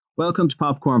Welcome to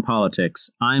Popcorn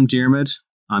Politics. I'm Diarmid.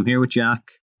 I'm here with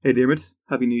Jack. Hey Diarmid,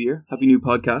 Happy New Year. Happy new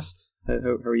podcast. How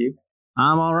are you?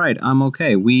 I'm all right. I'm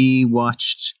okay. We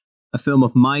watched a film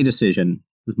of my decision,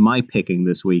 with my picking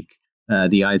this week,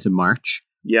 The Ides of March.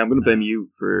 Yeah, I'm going to blame you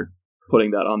for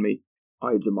putting that on me.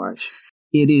 Ides of March.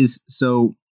 It is.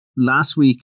 So last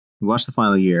week, we watched the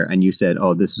final year and you said,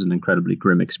 oh, this was an incredibly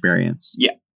grim experience.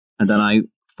 Yeah. And then I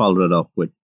followed it up with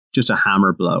just a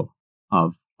hammer blow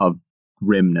of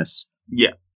grimness.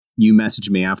 Yeah. You messaged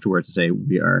me afterwards to say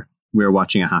we're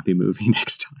watching a happy movie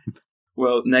next time.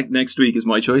 Well, next week is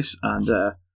my choice, and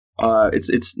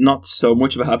it's not so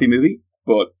much of a happy movie,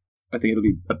 but I think it'll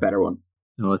be a better one.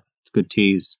 Oh, it's a good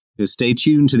tease. So stay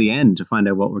tuned to the end to find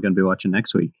out what we're going to be watching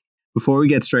next week. Before we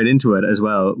get straight into it as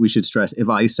well, we should stress if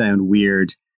I sound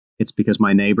weird, it's because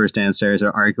my neighbors downstairs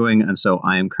are arguing, and so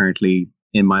I am currently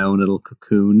in my own little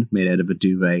cocoon made out of a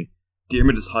duvet.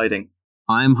 Diarmid is hiding.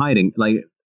 I'm hiding. Like,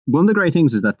 one of the great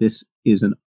things is that this is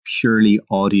an purely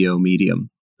audio medium,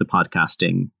 the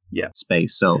podcasting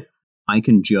space. So I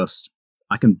can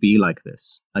be like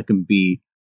this. I can be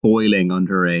boiling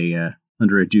under a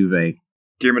duvet.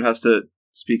 Diarmid has to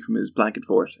speak from his blanket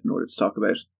fort in order to talk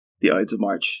about The Ides of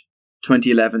March.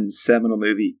 2011's seminal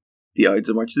movie, The Ides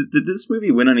of March. Did this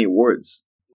movie win any awards?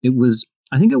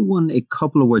 I think it won a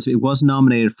couple of awards. It was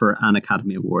nominated for an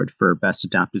Academy Award for Best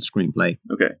Adapted Screenplay.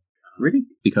 Okay. Really?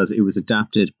 Because it was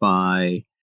adapted by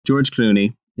George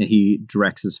Clooney. He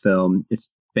directs his film. It's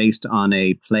based on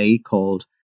a play called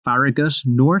Farragut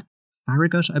North.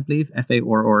 Farragut, I believe.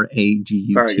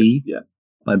 Faroragut. Farragut, yeah.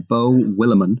 By Beau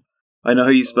Willimon. I know how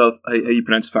you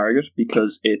pronounce Farragut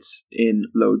because it's in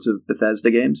loads of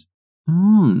Bethesda games.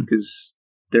 Because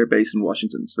they're based in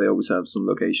Washington, so they always have some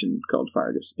location called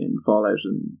Farragut in Fallout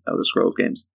and Elder Scrolls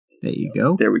games. There you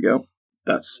go. There we go.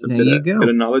 That's a bit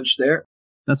of knowledge there.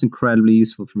 That's incredibly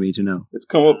useful for me to know. It's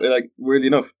come up, like, weirdly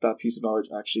enough, that piece of knowledge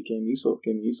actually came useful.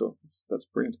 That's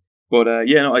brilliant. But I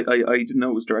didn't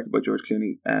know it was directed by George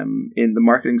Clooney. In the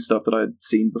marketing stuff that I had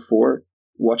seen before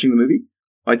watching the movie,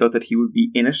 I thought that he would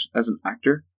be in it as an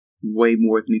actor way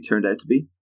more than he turned out to be.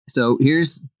 So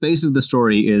here's basically the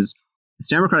story is it's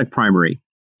Democratic primary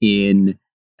in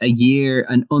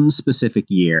an unspecific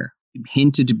year,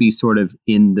 hinted to be sort of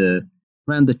around the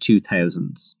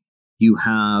 2000s. You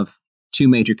have two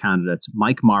major candidates,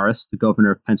 Mike Morris, the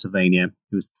governor of Pennsylvania,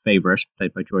 who is the favorite,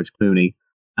 played by George Clooney,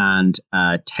 and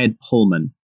Ted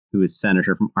Pullman, who is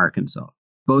senator from Arkansas.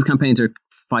 Both campaigns are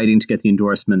fighting to get the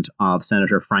endorsement of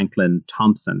Senator Franklin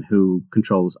Thompson, who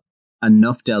controls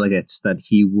enough delegates that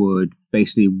he would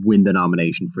basically win the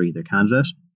nomination for either candidate.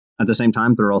 At the same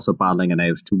time, they're also battling it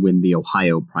out to win the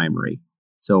Ohio primary.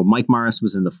 So Mike Morris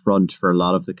was in the front for a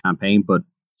lot of the campaign, but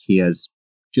his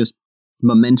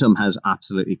momentum has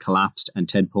absolutely collapsed, and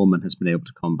Ted Pullman has been able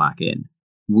to come back in.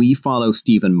 We follow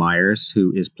Stephen Myers,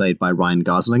 who is played by Ryan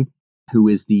Gosling, who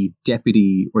is the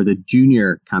deputy or the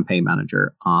junior campaign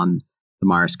manager on the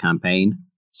Morris campaign.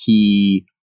 He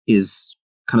is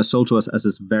kind of sold to us as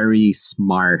this very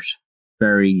smart,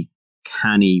 very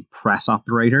canny press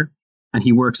operator. And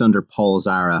he works under Paul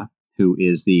Zara, who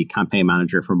is the campaign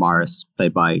manager for Morris,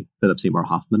 played by Philip Seymour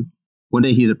Hoffman. One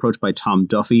day he's approached by Tom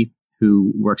Duffy,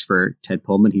 who works for Ted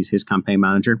Pullman. He's his campaign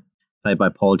manager, played by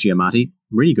Paul Giamatti.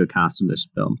 Really good cast in this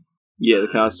film. Yeah, the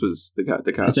cast was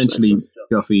essentially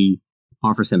Duffy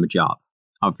offers him a job.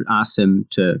 Tells him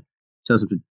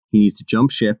he needs to jump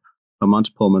ship, come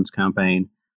onto Pullman's campaign.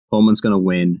 Pullman's going to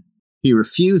win. He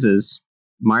refuses.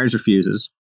 Myers refuses,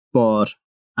 but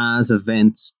as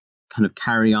events kind of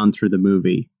carry on through the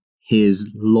movie,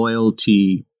 his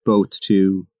loyalty both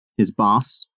to his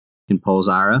boss in Paul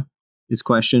Zara is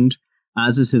questioned,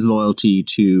 as is his loyalty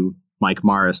to Mike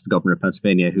Morris, the governor of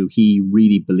Pennsylvania, who he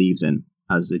really believes in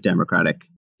as a Democratic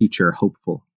future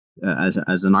hopeful, as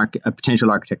a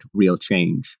potential architect of real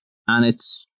change. And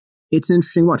it's an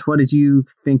interesting watch. What did you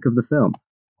think of the film?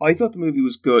 I thought the movie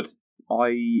was good.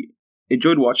 I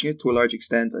enjoyed watching it to a large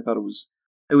extent. I thought it was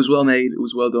well made, it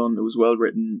was well done, it was well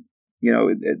written,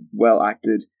 it well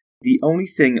acted. The only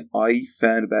thing I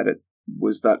found about it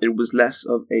was that it was less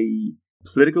of a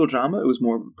political drama. It was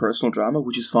more of a personal drama,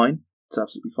 which is fine. It's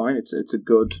absolutely fine. It's a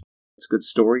good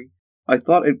story. I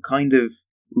thought it kind of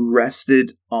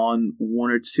rested on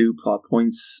one or two plot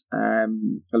points a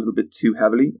little bit too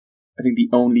heavily. I think the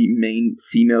only main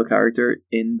female character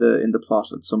in the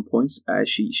plot at some points,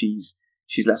 she's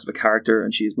less of a character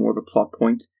and she is more of a plot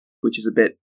point, which is a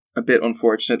bit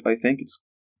unfortunate. I think it's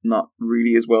not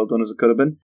really as well done as it could have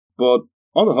been. But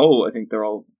on the whole, I think they're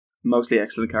all mostly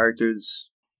excellent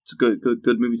characters. It's a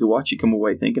good movie to watch. You come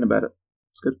away thinking about it.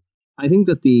 It's good. I think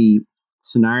that the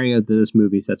scenario that this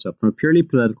movie sets up from a purely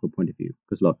political point of view,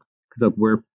 because look, because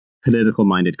we're political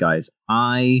minded guys.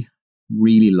 I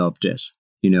really loved it.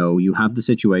 You have the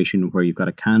situation where you've got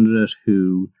a candidate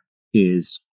who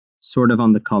is sort of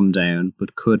on the come down,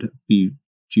 but could be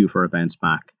due for a bounce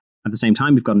back. At the same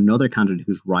time, you've got another candidate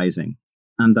who's rising,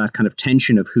 and that kind of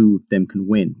tension of who of them can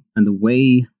win. And the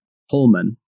way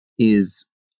Pullman is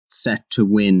set to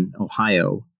win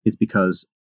Ohio is because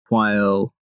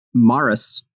while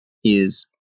Morris is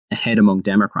ahead among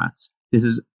Democrats, this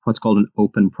is what's called an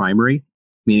open primary,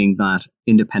 meaning that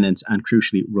independents and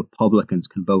crucially Republicans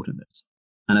can vote in this.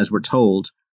 And as we're told,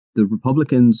 the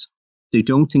Republicans, they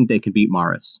don't think they can beat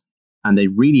Morris, and they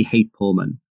really hate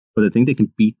Pullman, but they think they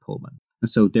can beat Pullman. And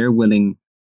so they're willing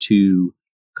to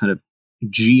kind of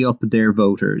G up their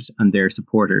voters and their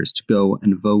supporters to go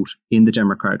and vote in the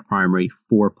Democratic primary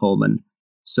for Pullman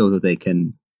so that they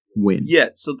can win. Yeah,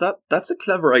 so that's a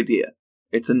clever idea.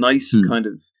 It's a nice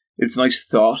it's a nice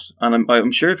thought, and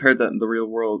I'm sure I've heard that in the real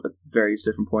world at various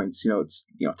different points. It's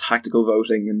tactical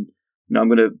voting, and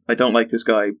I don't like this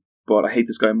guy, but I hate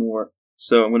this guy more,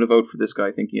 so I'm gonna vote for this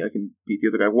guy, thinking I can beat the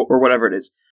other guy, or whatever it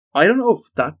is. I don't know if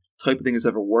that type of thing has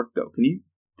ever worked, though. Can you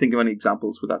think of any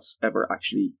examples where that's ever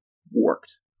actually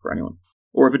worked for anyone?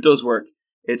 Or if it does work,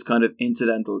 it's kind of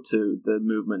incidental to the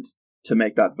movement to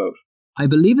make that vote? I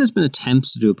believe there's been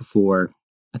attempts to do it before.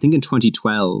 I think in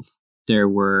 2012, there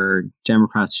were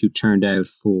Democrats who turned out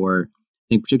for, I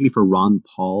think particularly for Ron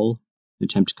Paul, an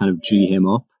attempt to kind of G him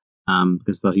up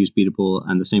because they thought he was beatable,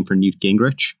 and the same for Newt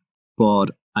Gingrich.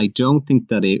 But I don't think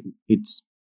that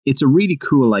it's a really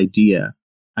cool idea.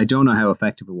 I don't know how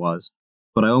effective it was,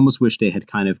 but I almost wish they had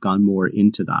kind of gone more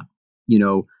into that.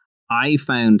 I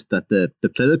found that the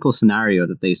political scenario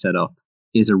that they set up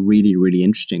is a really, really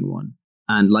interesting one.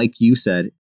 And like you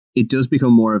said, it does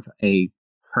become more of a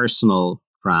personal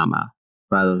drama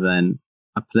rather than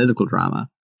a political drama.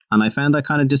 And I found that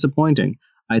kind of disappointing.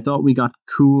 I thought we got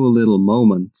cool little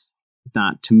moments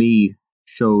that to me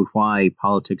showed why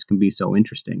politics can be so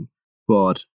interesting.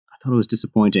 But I thought it was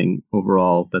disappointing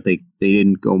overall that they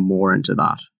didn't go more into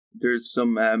that. There's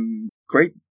some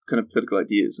great kind of political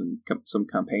ideas and some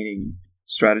campaigning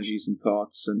strategies and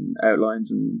thoughts and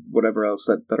outlines and whatever else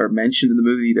that are mentioned in the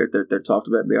movie. They're talked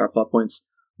about, they are plot points.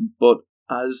 But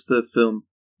as the film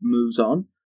moves on,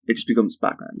 it just becomes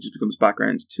background. It just becomes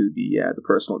background to the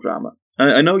personal drama.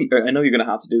 I know you're going to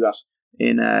have to do that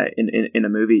in a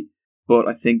movie, but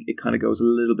I think it kind of goes a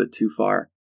little bit too far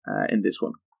in this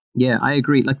one. Yeah, I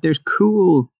agree. Like, there's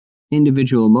cool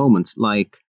individual moments.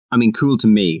 Cool to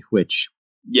me, which...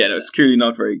 Yeah, no, it's clearly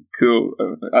not very cool.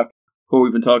 What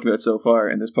we've been talking about so far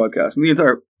in this podcast, and the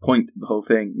entire point of the whole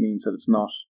thing means that it's not.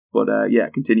 But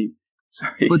continue.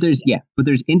 Sorry. But there's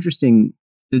interesting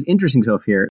stuff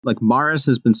here. Like, Morris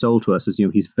has been sold to us as,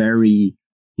 he's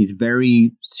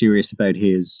very serious about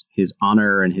his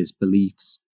honor and his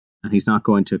beliefs, and he's not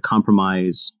going to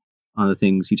compromise on the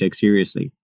things he takes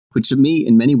seriously, which to me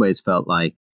in many ways felt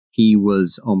like he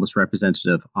was almost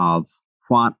representative of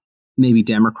what maybe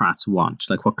Democrats want,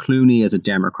 like what Clooney as a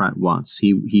Democrat wants.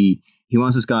 He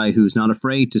wants this guy who's not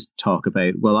afraid to talk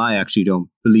about, well, I actually don't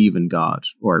believe in God,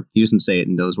 or he doesn't say it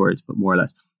in those words, but more or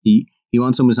less. He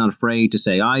wants someone who's not afraid to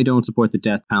say, I don't support the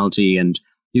death penalty, and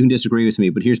you can disagree with me,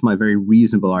 but here's my very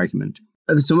reasonable argument.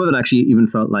 Some of it actually even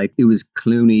felt like it was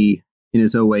Clooney in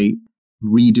his own way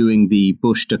redoing the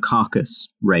Bush-Dukakis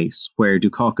race, where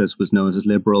Dukakis was known as a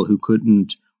liberal who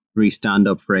couldn't really stand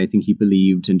up for anything he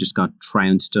believed and just got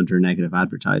trounced under negative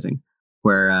advertising.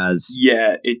 Whereas...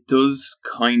 Yeah, it does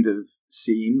kind of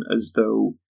seem as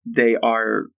though they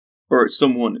are, or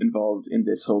someone involved in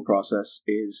this whole process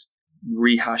is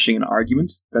rehashing an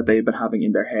argument that they've been having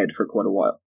in their head for quite a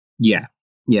while. Yeah.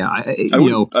 I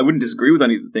wouldn't disagree with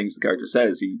any of the things the character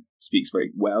says. He speaks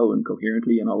very well and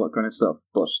coherently and all that kind of stuff.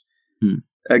 But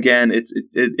again,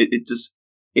 it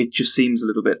just seems a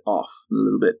little bit off, a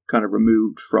little bit kind of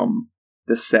removed from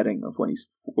the setting of when he's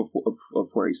of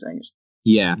where he's saying it.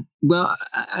 Yeah, well,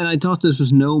 and I thought this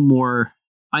was no more.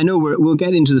 I know we'll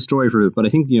get into the story for it, but I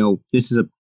think this is a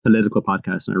political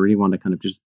podcast, and I really want to kind of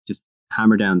just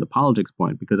hammer down the politics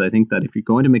point, because I think that if you're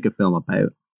going to make a film about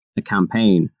a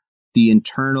campaign, the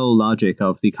internal logic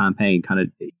of the campaign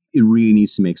it really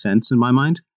needs to make sense in my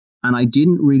mind. And I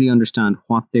didn't really understand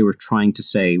what they were trying to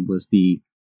say was the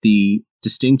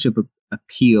distinctive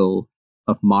appeal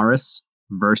of Morris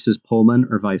versus Pullman,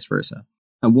 or vice versa.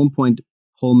 At one point,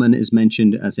 Pullman is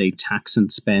mentioned as a tax and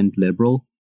spend liberal,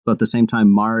 but at the same time,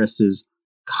 Morris is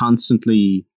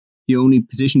constantly, the only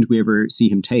positions we ever see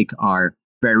him take are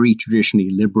very traditionally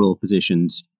liberal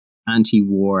positions,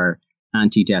 anti-war,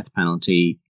 anti-death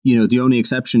penalty. The only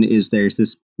exception is there's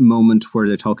this moment where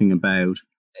they're talking about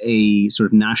a sort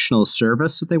of national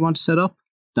service that they want to set up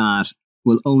that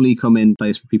will only come in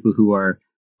place for people who are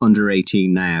under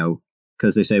 18 now,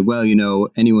 because they say, well,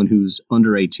 anyone who's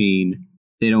under 18,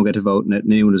 they don't get to vote, and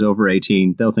anyone who's over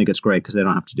 18, they'll think it's great because they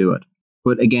don't have to do it.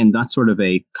 But again, that's sort of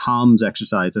a comms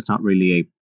exercise. It's not really a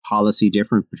policy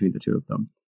difference between the two of them.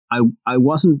 I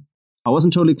wasn't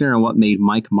totally clear on what made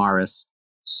Mike Morris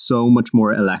so much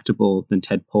more electable than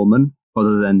Ted Pullman,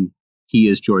 other than he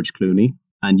is George Clooney,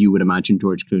 and you would imagine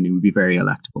George Clooney would be very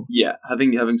electable. Yeah,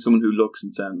 having someone who looks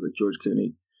and sounds like George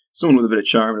Clooney, someone with a bit of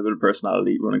charm and a bit of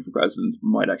personality running for president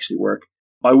might actually work.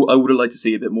 I would have liked to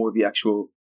see a bit more of the actual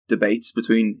debates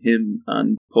between him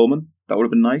and Pullman. That would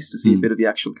have been nice to see a bit of the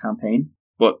actual campaign.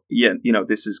 But yeah,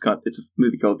 it's a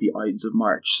movie called The Ides of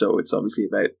March, so it's obviously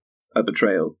about a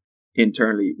betrayal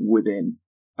internally within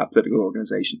a political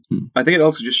organization. I think it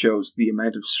also just shows the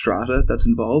amount of strata that's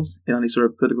involved in any sort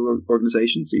of political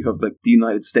organization. So you have like the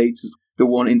United States is the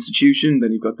one institution,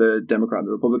 then you've got the Democrat and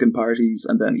the Republican parties,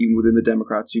 and then even within the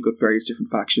Democrats you've got various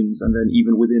different factions, and then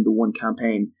even within the one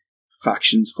campaign,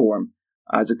 factions form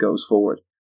as it goes forward.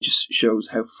 It just shows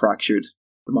how fractured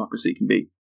democracy can be,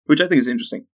 which I think is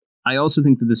interesting. I also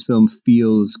think that this film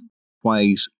feels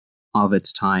quite of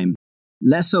its time.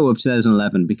 Less so of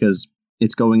 2011, because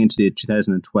it's going into the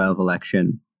 2012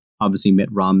 election. Obviously, Mitt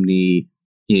Romney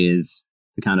is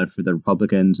the candidate for the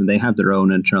Republicans, and they have their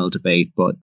own internal debate,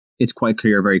 but it's quite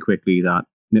clear very quickly that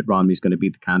Mitt Romney is going to be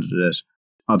the candidate.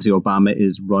 Obviously, Obama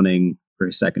is running for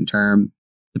his second term.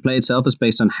 The play itself is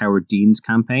based on Howard Dean's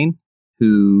campaign,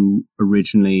 who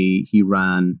originally he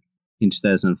ran in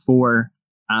 2004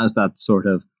 as that sort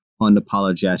of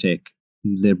unapologetic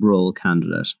liberal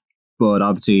candidate. But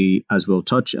obviously, as we'll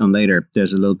touch on later,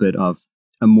 there's a little bit of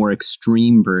a more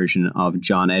extreme version of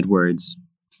John Edwards'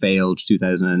 failed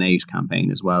 2008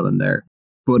 campaign as well in there.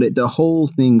 But the whole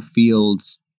thing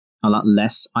feels a lot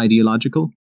less ideological.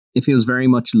 It feels very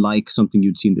much like something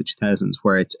you'd see in the 2000s,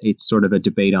 where it's sort of a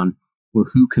debate on, well,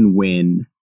 who can win,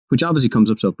 which obviously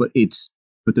comes up stuff, but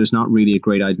there's not really a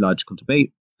great ideological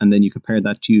debate. And then you compare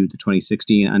that to the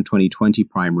 2016 and 2020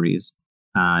 primaries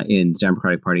in the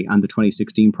Democratic Party and the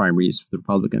 2016 primaries for the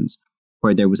Republicans,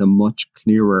 where there was a much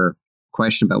clearer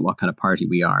question about what kind of party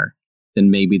we are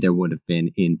than maybe there would have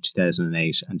been in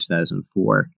 2008 and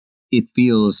 2004. It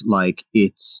feels like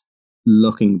it's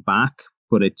looking back,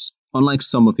 but it's unlike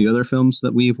some of the other films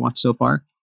that we've watched so far.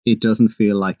 It doesn't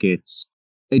feel like it's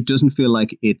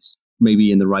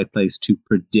maybe in the right place to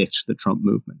predict the Trump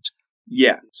movement.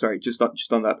 Yeah, sorry, just on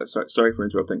that. Sorry for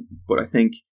interrupting, but I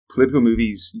think political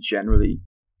movies generally,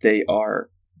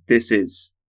 this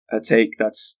is a take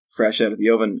that's fresh out of the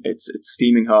oven. It's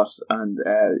steaming hot, and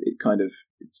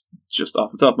it's just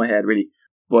off the top of my head, really.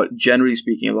 But generally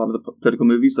speaking, a lot of the political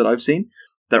movies that I've seen,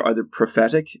 they're either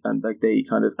prophetic and like they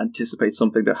kind of anticipate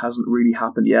something that hasn't really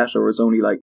happened yet, or is only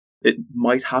like it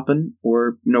might happen,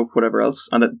 or whatever else.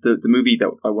 And the movie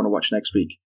that I want to watch next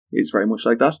week is very much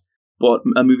like that. But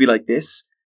a movie like this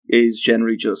is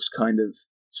generally just kind of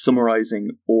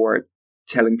summarizing or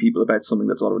telling people about something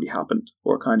that's already happened,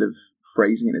 or kind of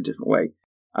phrasing it in a different way.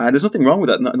 And there's nothing wrong with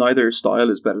that. Neither style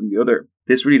is better than the other.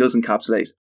 This really does encapsulate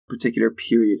a particular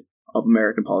period of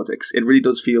American politics. It really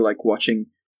does feel like watching,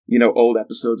 old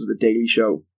episodes of The Daily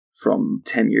Show from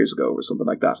 10 years ago or something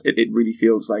like that. It really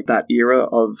feels like that era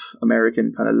of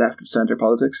American kind of left of center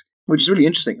politics, which is really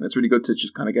interesting. And it's really good to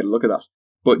just kind of get a look at that.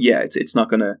 But yeah, it's not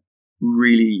going to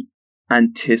really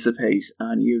anticipate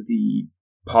any of the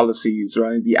policies or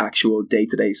any of the actual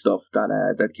day-to-day stuff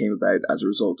that came about as a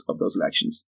result of those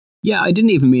elections. Yeah, I didn't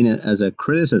even mean it as a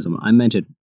criticism. I meant it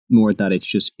more that it's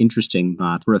just interesting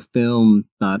that for a film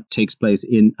that takes place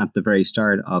at the very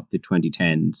start of the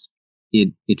 2010s,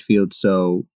 it feels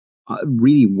so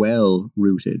really well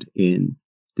rooted in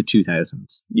the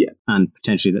 2000s. Yeah, and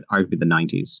potentially arguably the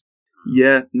 90s.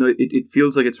 Yeah, no, it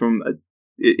feels like it's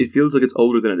it feels like it's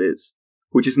older than it is,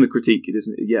 which isn't a critique. It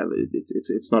isn't. Yeah,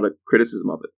 it's not a criticism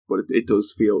of it, but it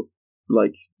does feel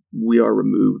like we are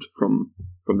removed from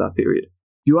that period.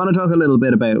 Do you want to talk a little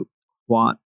bit about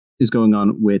what is going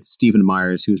on with Stephen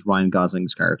Myers, who's Ryan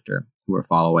Gosling's character, who we're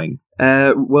following?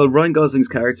 Well, Ryan Gosling's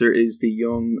character is the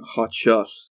young, hotshot,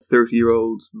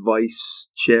 30-year-old vice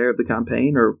chair of the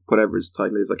campaign, or whatever his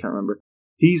title is, I can't remember.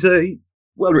 He's a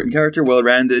well-written character,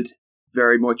 well-rounded,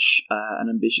 very much an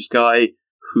ambitious guy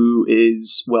who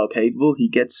is well capable.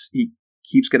 He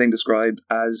keeps getting described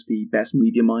as the best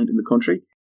media mind in the country.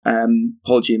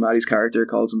 Paul Giamatti's character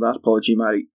calls him that. Paul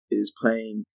Giamatti is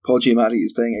playing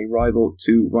a rival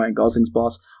to Ryan Gosling's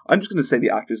boss. I'm just going to say the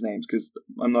actors' names because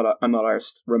I'm not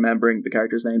arsed remembering the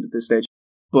characters' names at this stage.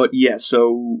 But yeah,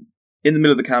 so in the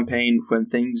middle of the campaign, when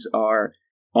things are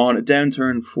On a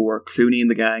downturn for Clooney and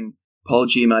the gang, Paul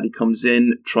Giamatti comes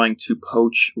in trying to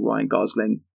poach Ryan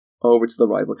Gosling over to the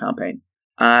rival campaign.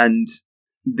 And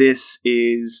this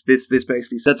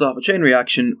basically sets off a chain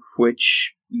reaction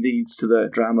which leads to the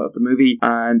drama of the movie,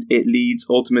 and it leads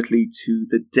ultimately to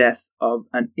the death of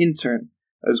an intern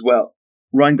as well.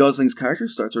 Ryan Gosling's character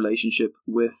starts a relationship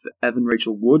with Evan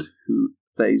Rachel Wood, who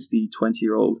plays the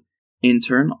 20-year-old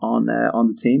intern on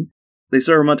the team. They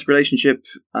start a romantic relationship,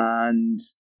 and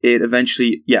it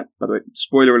eventually, by the way,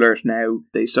 spoiler alert now,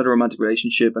 they start a romantic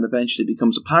relationship, and eventually it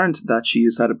becomes apparent that she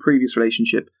has had a previous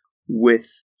relationship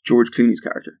with George Clooney's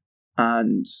character.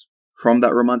 And from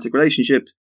that romantic relationship,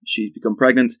 she's become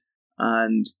pregnant,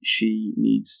 and she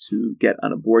needs to get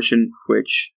an abortion,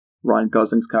 which Ryan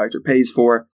Gosling's character pays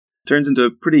for. Turns into a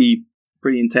pretty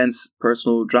intense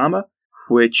personal drama,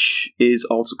 which is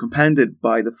also compounded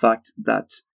by the fact that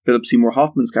Philip Seymour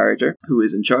Hoffman's character, who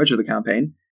is in charge of the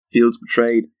campaign, feels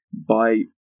betrayed by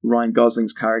Ryan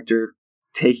Gosling's character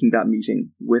taking that meeting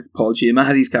with Paul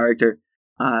Giamatti's character,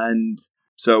 and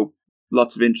so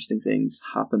lots of interesting things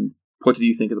happen. What did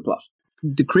you think of the plot?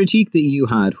 The critique that you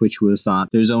had, which was that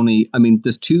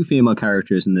there's two female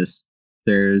characters in this.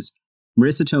 There's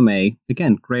Marissa Tomei,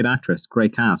 again, great actress,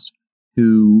 great cast,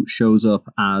 who shows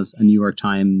up as a New York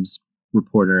Times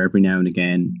reporter every now and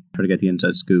again, try to get the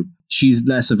inside scoop. She's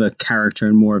less of a character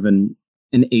and more of an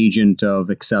agent of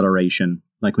acceleration.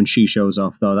 Like when she shows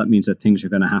up, though, that means that things are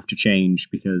going to have to change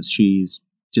because she's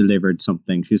delivered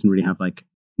something. She doesn't really have like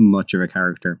much of a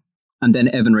character. And then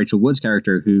Evan Rachel Wood's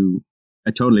character, who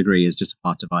I totally agree is just a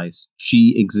plot device.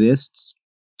 She exists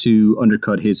to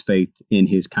undercut his faith in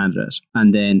his candidate.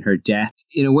 And then her death,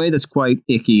 in a way that's quite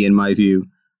icky in my view,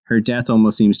 her death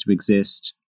almost seems to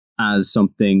exist as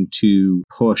something to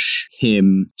push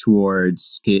him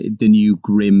towards the new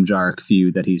grim, dark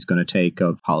view that he's going to take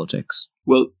of politics.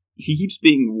 Well, he keeps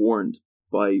being warned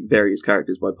by various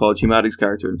characters, by Paul Giamatti's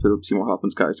character and Philip Seymour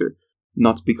Hoffman's character,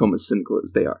 not to become as cynical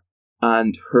as they are.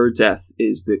 And her death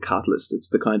is the catalyst. It's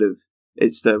the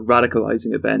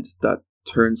radicalizing event that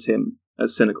turns him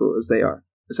as cynical as they are,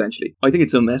 essentially. I think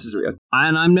it's unnecessary.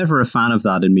 And I'm never a fan of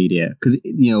that in media, because,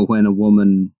 when a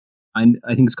woman, I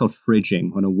think it's called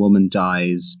fridging, when a woman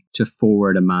dies to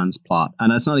forward a man's plot.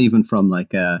 And that's not even from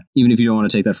even if you don't want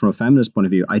to take that from a feminist point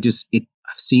of view, I've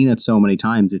seen it so many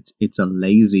times.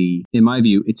 In my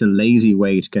view, it's a lazy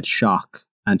way to get shock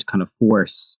and to kind of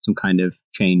force some kind of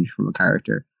change from a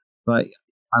character. But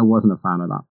I wasn't a fan of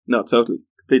that. No, totally,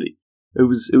 completely. It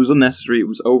was unnecessary. It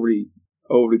was overly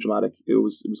dramatic. It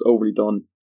was overly done.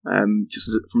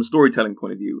 Just from a storytelling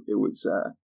point of view, it was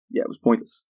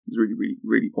pointless. It was really, really,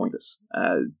 really pointless.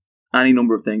 Any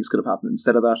number of things could have happened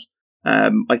instead of that.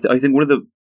 I think one of the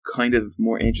kind of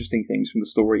more interesting things from the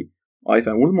story I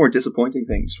found, one of the more disappointing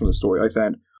things from the story I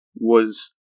found,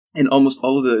 was in almost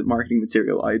all of the marketing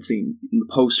material I had seen, in the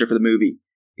poster for the movie,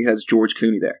 it has George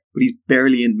Clooney there, but he's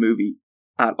barely in the movie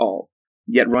at all.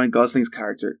 Yet Ryan Gosling's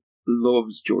character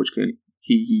loves George Clooney.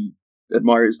 He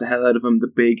admires the hell out of him.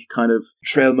 The big kind of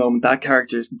trail moment that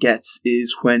character gets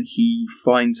is when he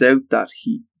finds out that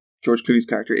George Clooney's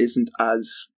character isn't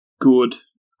as good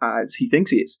as he thinks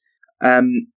he is.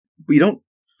 We don't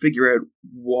figure out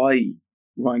why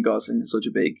Ryan Gosling has such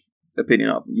a big opinion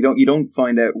of him. You don't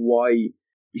find out why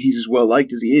he's as well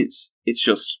liked as he is. It's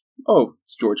just,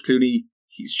 it's George Clooney.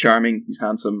 He's charming. He's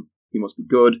handsome. He must be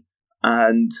good.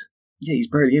 And yeah, he's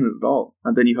barely in it at all.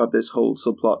 And then you have this whole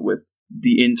subplot with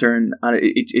the intern, and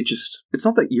it's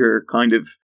not that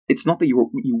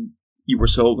you were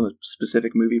sold on a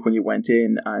specific movie when you went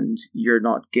in and you're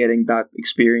not getting that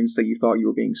experience that you thought you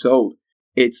were being sold.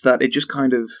 It's that it just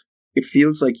kind of, it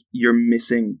feels like you're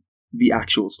missing the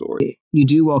actual story. You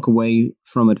do walk away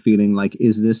from it feeling like,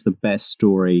 is this the best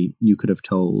story you could have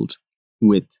told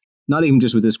with, not even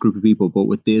just with this group of people, but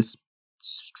with this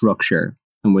structure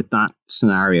and with that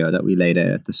scenario that we laid out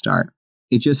at the start?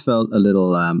 It just felt a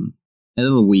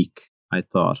little weak, I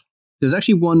thought. There's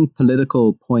actually one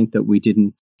political point that we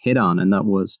didn't hit on, and that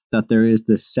was that there is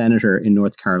this senator in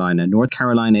North Carolina. North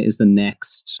Carolina is the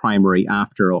next primary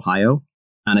after Ohio,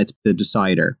 and it's the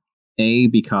decider.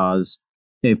 Because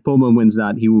if Pullman wins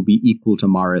that, he will be equal to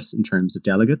Morris in terms of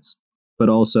delegates, but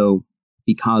also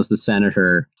because the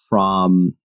senator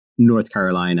from North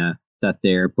Carolina that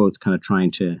they're both kind of trying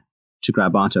to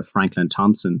grab onto, Franklin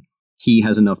Thompson, he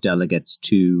has enough delegates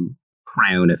to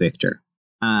crown a victor.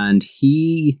 And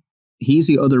he's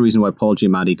the other reason why Paul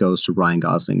Giamatti goes to Ryan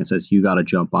Gosling and says, you got to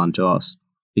jump onto us,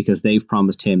 because they've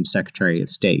promised him Secretary of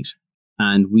State.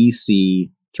 And we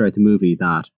see throughout the movie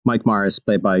that Mike Morris,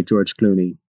 played by George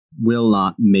Clooney, will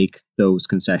not make those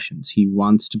concessions. He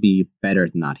wants to be better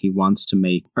than that. He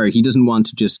doesn't want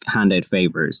to just hand out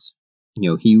favors.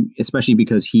 Especially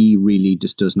because he really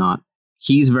just does not,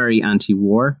 he's very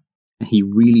anti-war, and he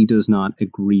really does not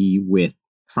agree with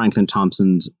Franklin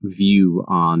Thompson's view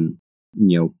on,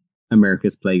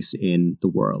 America's place in the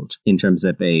world in terms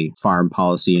of a foreign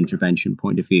policy intervention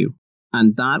point of view.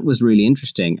 And that was really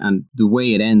interesting. And the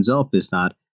way it ends up is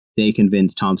that they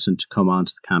convince Thompson to come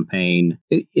onto the campaign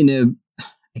in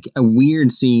a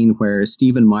weird scene where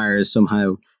Stephen Myers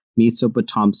somehow meets up with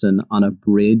Thompson on a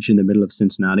bridge in the middle of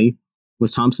Cincinnati.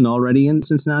 Was Thompson already in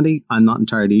Cincinnati? I'm not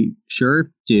entirely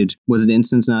sure. Was it in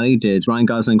Cincinnati? Did Ryan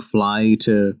Gosling fly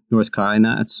to North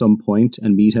Carolina at some point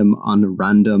and meet him on a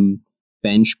random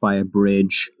bench by a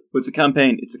bridge? Well, it's a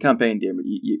campaign, Diarmuid.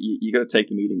 You got to take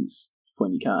the meetings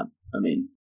when you can. I mean,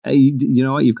 you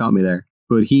know what? You've got me there.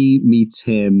 But he meets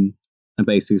him and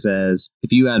basically says,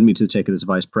 if you add me to the ticket as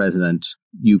vice president,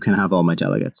 you can have all my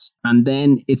delegates. And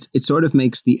then it sort of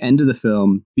makes the end of the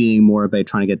film being more about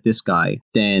trying to get this guy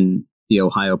than the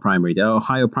Ohio primary. The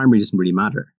Ohio primary doesn't really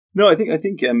matter. No, I think it's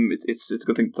a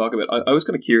good thing to talk about. I was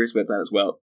kind of curious about that as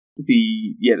well.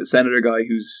 The senator guy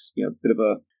who's a bit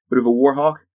of a war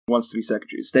hawk, wants to be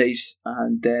Secretary of State,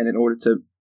 and then in order to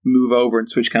move over and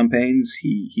switch campaigns,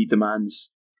 he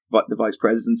demands the vice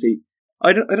presidency.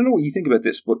 I don't know what you think about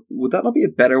this, but would that not be a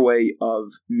better way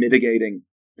of mitigating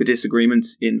the disagreement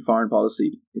in foreign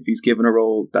policy? If he's given a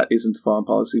role that isn't foreign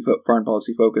policy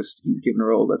focused, he's given a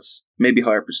role that's maybe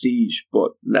higher prestige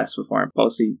but less of a foreign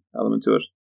policy element to it.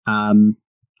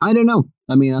 I don't know.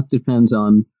 I mean, that depends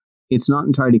on. It's not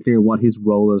entirely clear what his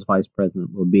role as vice president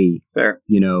will be. Fair,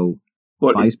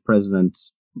 but vice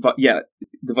presidents. Yeah,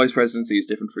 the vice presidency is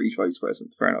different for each vice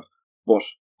president. Fair enough, but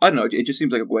I don't know. It just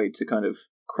seems like a way to kind of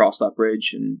cross that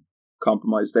bridge and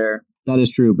compromise there. That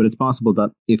is true, but it's possible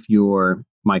that if you're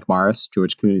Mike Morris,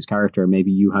 George Clooney's character,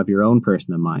 maybe you have your own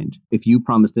person in mind. If you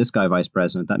promise this guy vice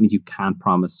president, that means you can't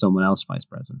promise someone else vice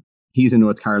president. He's in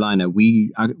North Carolina.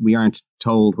 We aren't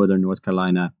told whether North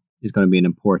Carolina is going to be an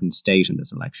important state in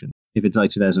this election. If it's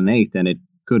like 2008, then it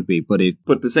could be. But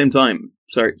at the same time,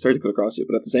 sorry to cut across you,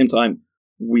 but at the same time,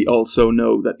 we also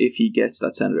know that if he gets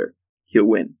that senator, he'll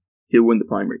win. He'll win the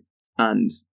primary.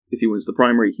 And if he wins the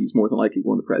primary, he's more than likely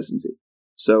won the presidency.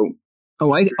 So,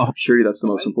 surely that's the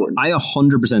most important. I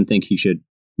 100% think he should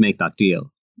make that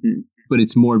deal. But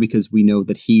it's more because we know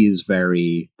that he is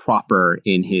very proper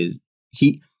in his...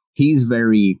 He has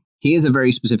a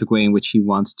very specific way in which he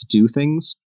wants to do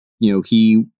things.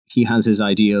 He has his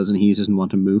ideals and he doesn't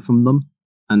want to move from them.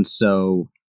 And so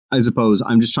I suppose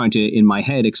I'm just trying to, in my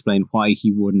head, explain why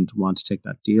he wouldn't want to take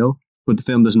that deal. But the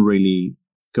film doesn't really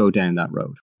go down that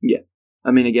road. Yeah.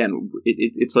 I mean, again,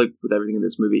 it's like with everything in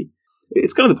this movie.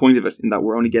 It's kind of the point of it in that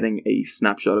we're only getting a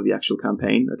snapshot of the actual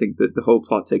campaign. I think that the whole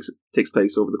plot takes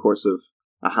place over the course of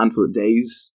a handful of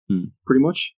days, pretty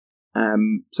much.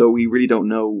 So we really don't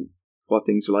know what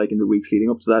things are like in the weeks leading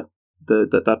up to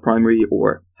that primary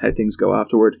or how things go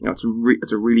afterward.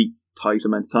 It's a really tight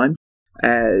amount of time.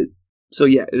 So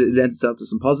yeah, it lends itself to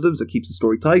some positives. It keeps the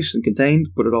story tight and contained,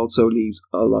 but it also leaves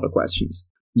a lot of questions.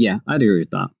 Yeah, I'd agree with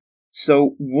that.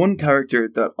 So one character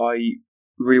that I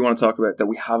really want to talk about that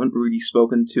we haven't really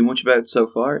spoken too much about so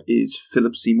far is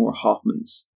Philip Seymour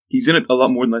Hoffman's. He's in it a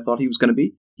lot more than I thought he was going to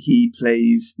be. He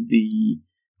plays the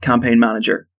campaign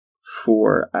manager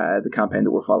for the campaign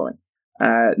that we're following.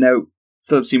 Now,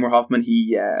 Philip Seymour Hoffman,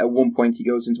 he at one point he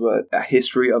goes into a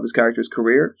history of his character's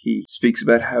career. He speaks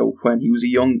about how when he was a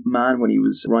young man, when he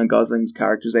was Ryan Gosling's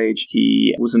character's age,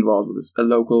 he was involved with a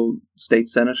local state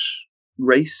senate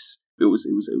race. It was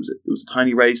a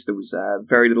tiny race. There was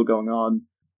very little going on,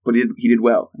 but he did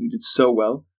well. He did so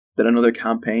well that another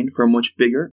campaign for a much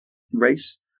bigger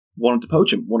race wanted to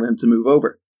poach him, wanted him to move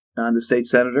over. And the state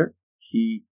senator,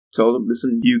 he told him,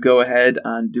 listen, you go ahead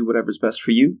and do whatever's best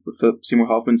for you. But Philip Seymour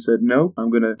Hoffman said, no, I'm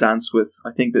going to dance with,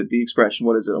 I think that the expression,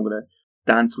 what is it? I'm going to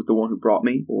dance with the one who brought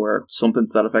me, or something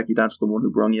to that effect. You dance with the one who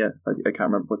brung you. I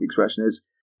can't remember what the expression is.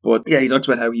 But yeah, he talks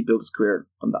about how he built his career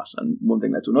on that. And one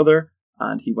thing led to another.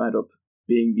 And he wound up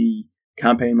being the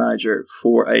campaign manager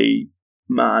for a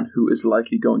man who is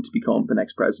likely going to become the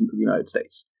next president of the United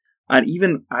States. And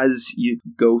even as you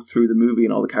go through the movie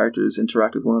and all the characters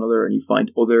interact with one another and you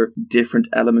find other different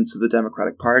elements of the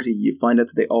Democratic Party, you find out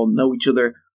that they all know each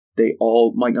other. They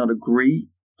all might not agree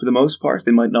for the most part.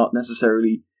 They might not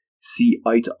necessarily see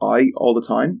eye to eye all the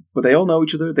time, but they all know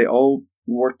each other. They all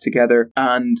work together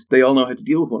and they all know how to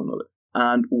deal with one another.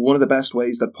 And one of the best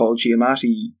ways that Paul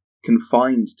Giamatti can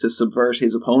find to subvert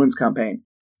his opponent's campaign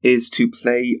is to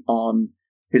play on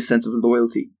his sense of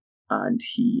loyalty. And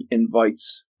he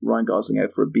invites Ryan Gosling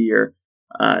out for a beer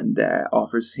and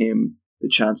offers him the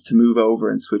chance to move over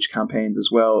and switch campaigns as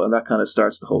well, and that kind of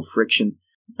starts the whole friction,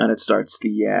 and it starts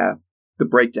the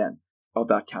breakdown of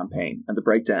that campaign and the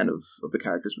breakdown of the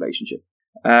character's relationship.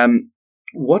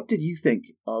 What did you think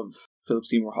of Philip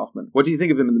Seymour Hoffman? What do you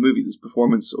think of him in the movie, this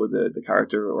performance or the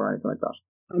character or anything like that?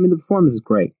 I mean, the performance is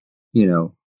great.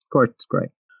 Of course it's great.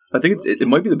 I think it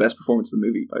might be the best performance in the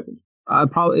movie, I think.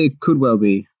 Probably it could well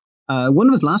be. One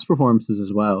of his last performances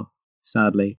as well,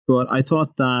 sadly. But I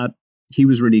thought that he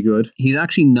was really good. He's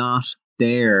actually not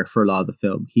there for a lot of the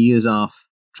film. He is off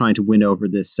trying to win over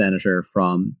this senator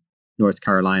from North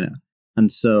Carolina. And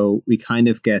so we kind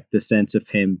of get the sense of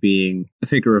him being a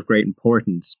figure of great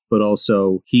importance, but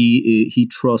also he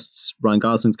trusts Ryan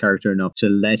Gosling's character enough to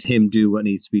let him do what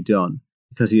needs to be done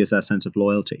because he has that sense of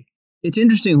loyalty. It's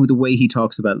interesting with the way he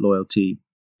talks about loyalty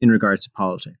in regards to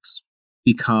politics,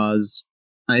 because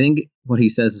I think what he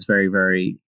says is very,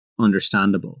 very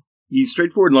understandable. He's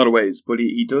straightforward in a lot of ways, but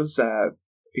he does,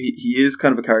 he is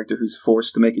kind of a character who's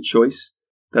forced to make a choice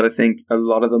that I think a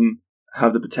lot of them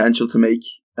have the potential to make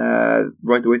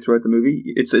right the way throughout the movie.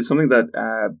 It's something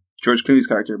that George Clooney's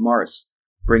character, Morris,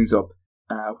 brings up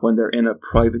when they're in a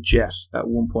private jet at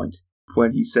one point,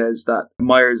 when he says that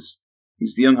Myers,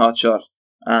 he's the young hotshot,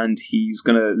 and he's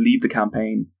going to leave the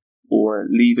campaign or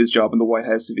leave his job in the White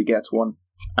House if he gets one,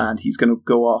 and he's going to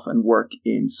go off and work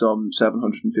in some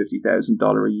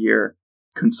 $750,000 a year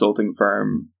consulting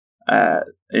firm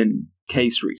in K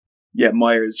Street. Yeah,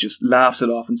 Myers just laughs it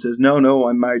off and says, no,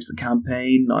 I'm married to the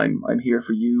campaign, I'm here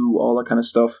for you, all that kind of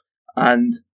stuff.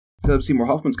 And Philip Seymour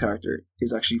Hoffman's character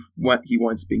is actually, he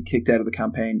winds up being kicked out of the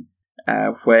campaign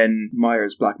when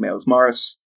Myers blackmails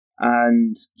Morris,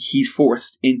 and he's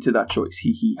forced into that choice.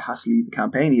 He has to leave the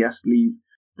campaign, he has to leave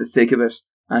the thick of it,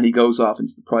 and he goes off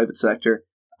into the private sector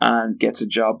and gets a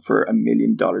job for $1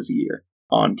 million a year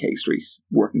on K Street,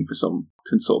 working for some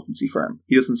consultancy firm.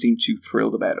 He doesn't seem too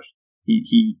thrilled about it.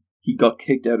 He got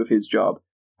kicked out of his job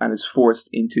and is forced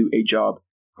into a job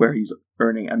where he's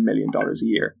earning $1 million a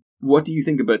year. What do you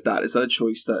think about that? Is that a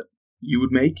choice that you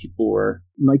would make, or?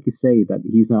 Like you say, that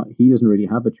he doesn't really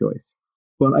have a choice.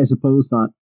 But I suppose that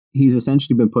he's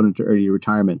essentially been put into early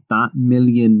retirement. That $1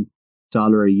 million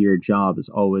a year job is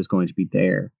always going to be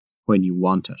there when you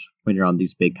want it, when you're on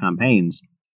these big campaigns.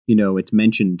 It's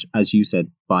mentioned, as you said,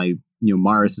 by,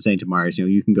 Morris is saying to Myers,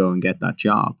 you can go and get that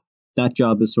job. That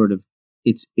job is sort of,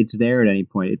 it's there at any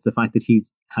point. It's the fact that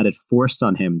he's had it forced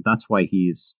on him. That's why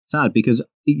he's sad, because,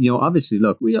 obviously,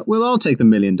 look, we'll all take the $1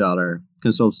 million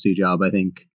consultancy job, I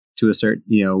think, to a certain,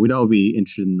 we'd all be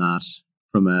interested in that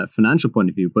from a financial point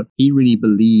of view, but he really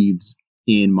believes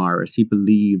in Morris. He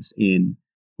believes in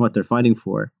what they're fighting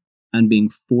for, and being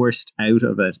forced out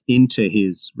of it into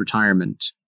his retirement.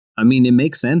 I mean, it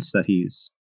makes sense that he's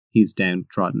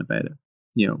downtrodden about it,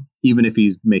 even if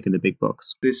he's making the big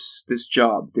bucks. This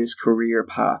job, this career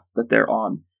path that they're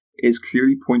on is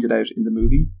clearly pointed out in the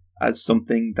movie as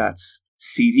something that's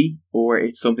seedy, or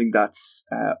it's something that's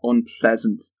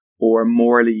unpleasant, or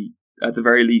morally, at the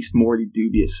very least, morally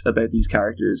dubious about these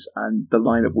characters and the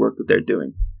line of work that they're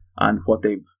doing and what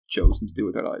they've chosen to do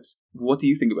with their lives. What do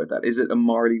you think about that? Is it a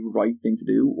morally right thing to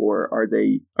do, or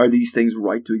are these things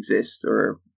right to exist,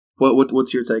 or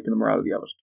what's your take on the morality of it?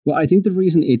 Well, I think the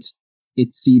reason it's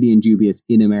seedy and dubious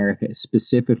in America is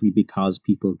specifically because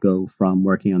people go from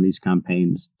working on these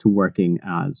campaigns to working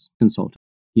as consultants,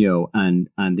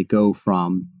 and they go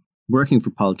from working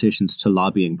for politicians to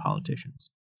lobbying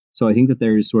politicians. So I think that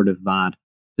there is sort of that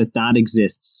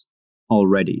exists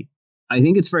already. I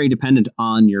think it's very dependent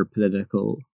on your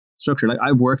political structure. Like,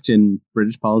 I've worked in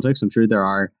British politics. I'm sure there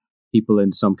are people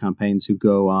in some campaigns who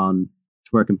go on to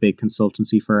work in big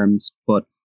consultancy firms, but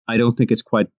I don't think it's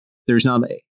quite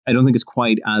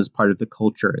as part of the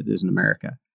culture as it is in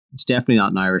America. It's definitely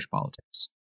not in Irish politics.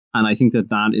 And I think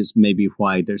that is maybe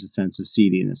why there's a sense of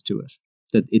seediness to it.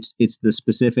 That it's the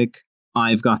specific,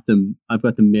 I've got the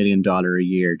 $1 million a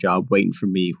year job waiting for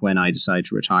me when I decide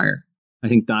to retire. I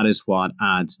think that is what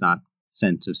adds that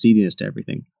sense of seediness to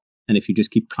everything. And if you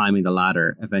just keep climbing the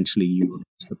ladder, eventually you will get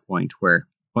to the point where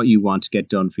what you want to get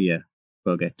done for you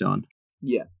will get done.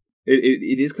 Yeah.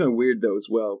 It is kind of weird, though, as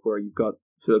well, where you've got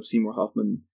Philip Seymour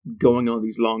Hoffman going on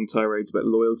these long tirades about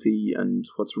loyalty and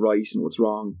what's right and what's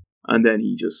wrong, and then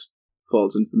he just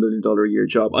falls into the $1 million a year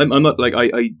job. I'm not, like,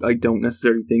 I don't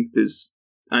necessarily think there's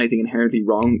anything inherently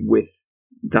wrong with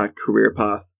that career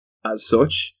path as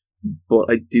such, but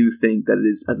I do think that it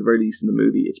is, at the very least in the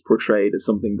movie, it's portrayed as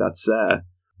something that's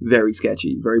very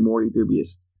sketchy, very morally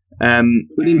dubious.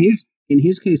 But in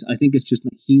his case, I think it's just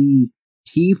like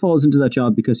he falls into that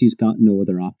job because he's got no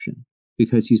other option,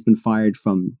 because he's been fired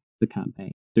from the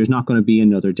campaign. There's not going to be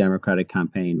another Democratic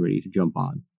campaign ready to jump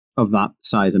on of that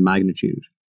size and magnitude.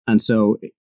 And so,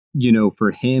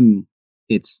 for him,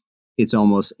 it's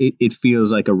almost, it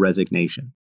feels like a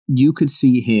resignation. You could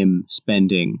see him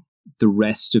spending the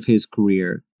rest of his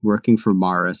career working for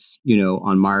Morris,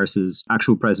 on Morris's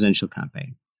actual presidential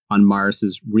campaign, on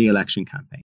Morris's re-election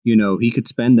campaign. He could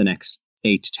spend the next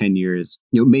 8 to 10 years,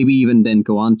 maybe even then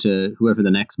go on to whoever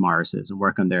the next Morris is and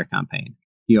work on their campaign,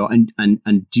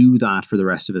 and do that for the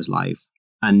rest of his life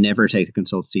and never take the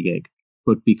consultancy gig.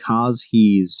 But because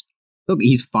he's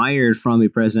fired from a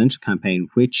presidential campaign,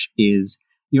 which is,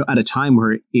 at a time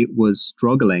where it was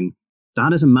struggling,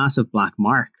 that is a massive black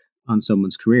mark on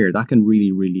someone's career. That can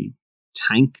really, really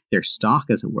tank their stock,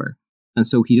 as it were. And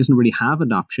so he doesn't really have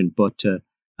an option but to,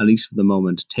 at least for the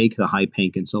moment, take the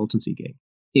high-paying consultancy gig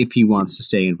if he wants to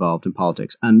stay involved in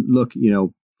politics. And look,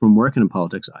 from working in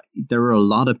politics, there are a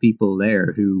lot of people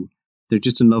there who they're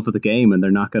just in love with the game and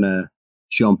they're not going to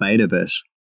jump out of it,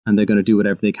 and they're going to do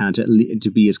whatever they can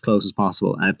to be as close as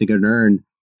possible. And if they can earn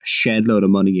a shed load of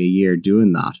money a year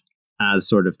doing that as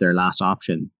sort of their last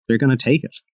option, they're going to take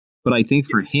it. But I think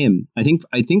for him,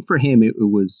 it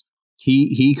was,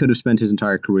 he could have spent his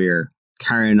entire career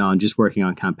carrying on just working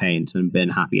on campaigns and been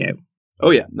happy out. Oh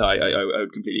yeah, no, I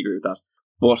would completely agree with that.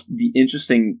 But the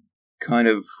interesting kind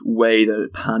of way that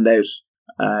it panned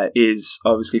out is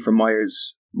obviously from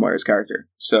Myers' character.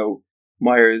 So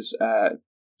Myers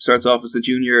starts off as in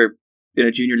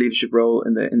a junior leadership role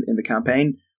in the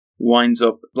campaign, winds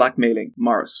up blackmailing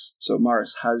Morris. So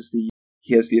Morris has the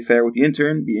affair with the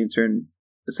intern. The intern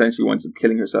essentially winds up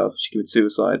killing herself. She commits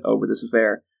suicide over this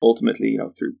affair. Ultimately,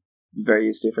 through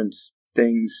various different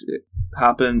things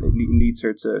happen, it leads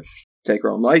her to take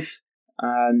her own life.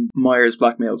 And Myers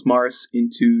blackmails Morris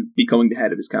into becoming the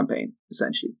head of his campaign,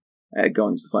 essentially,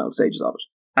 going to the final stages of it.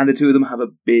 And the two of them have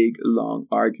a big, long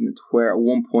argument where at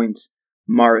one point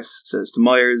Morris says to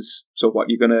Myers, "So what,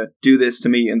 you're going to do this to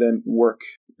me and then work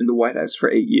in the White House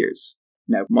for 8 years?"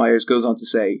 Now, Myers goes on to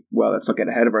say, well, let's not get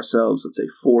ahead of ourselves, let's say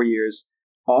 4 years.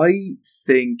 I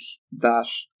think that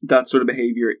sort of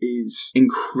behaviour is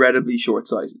incredibly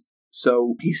short-sighted.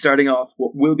 So he's starting off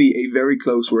what will be a very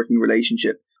close working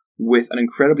relationship with an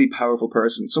incredibly powerful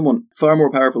person, someone far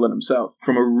more powerful than himself,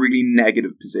 from a really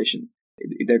negative position.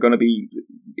 They're going to be,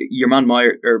 your man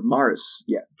Morris,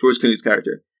 George Clooney's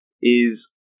character,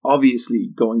 is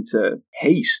obviously going to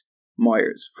hate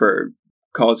Myers for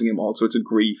causing him all sorts of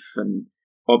grief and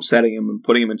upsetting him and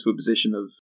putting him into the position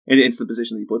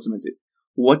that he puts him into.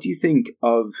 What do you think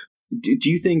of, do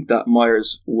you think that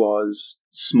Myers was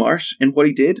smart in what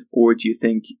he did, or do you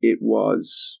think it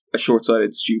was a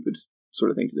short-sighted, stupid sort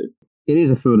of thing to do? It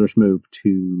is a foolish move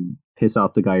to piss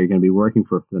off the guy you're going to be working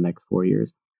for the next 4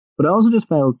 years. But I also just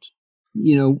felt,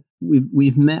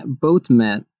 we've met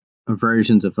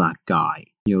versions of that guy,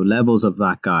 levels of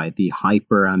that guy, the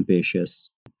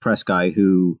hyper-ambitious press guy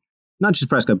who, not just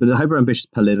press guy, but the hyper-ambitious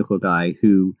political guy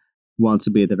who wants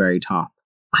to be at the very top.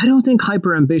 I don't think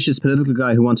hyper-ambitious political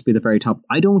guy who wants to be at the very top,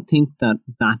 I don't think that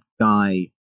guy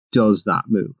does that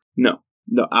move. No,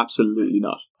 absolutely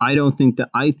not.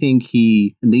 I think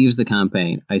he leaves the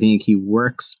campaign. I think he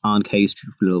works on K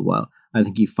Street for a little while. I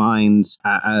think he finds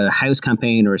a House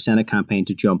campaign or a Senate campaign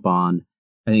to jump on.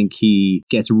 I think he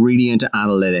gets really into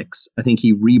analytics. I think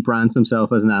he rebrands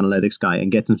himself as an analytics guy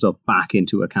and gets himself back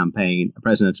into a campaign,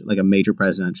 a major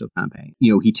presidential campaign.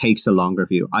 He takes a longer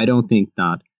view. I don't think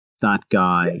that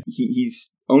guy...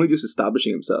 He's only just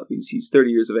establishing himself. He's 30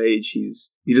 years of age.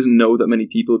 He doesn't know that many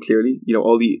people, clearly.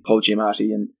 All the Paul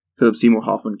Giamatti and Philip Seymour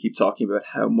Hoffman keep talking about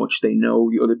how much they know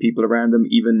the other people around them.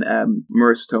 Even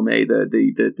Marissa Tomei,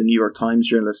 the New York Times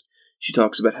journalist, she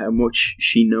talks about how much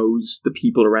she knows the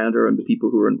people around her and the people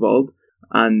who are involved.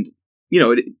 And,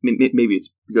 maybe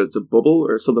it's because it's a bubble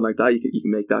or something like that. You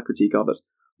can make that critique of it.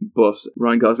 But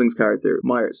Ryan Gosling's character,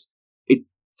 Myers, it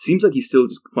seems like he's still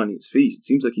just finding his feet. It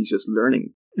seems like he's just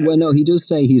learning. Well, no, he does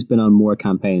say he's been on more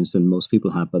campaigns than most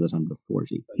people have by the time they're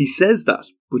 40. He says that,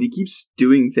 but he keeps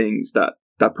doing things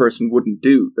that person wouldn't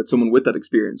do, that someone with that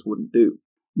experience wouldn't do.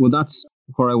 Well, that's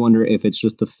where I wonder if it's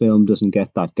just the film doesn't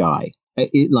get that guy.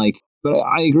 But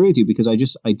I agree with you, because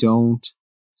I don't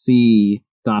see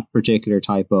that particular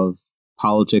type of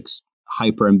politics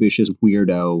hyper-ambitious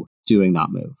weirdo doing that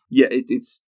move. Yeah,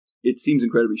 it seems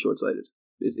incredibly short-sighted.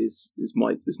 Is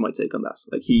my take on that.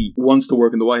 Like, he wants to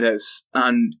work in the White House,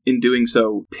 and in doing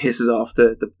so pisses off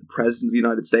the President of the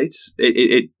United States.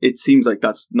 It seems like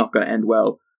that's not going to end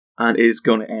well, and it is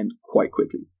going to end quite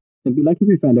quickly. It'd be like if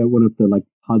we found out one of the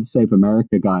Pod Save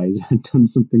America guys had done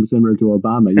something similar to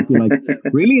Obama. You'd be like,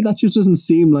 really? That just doesn't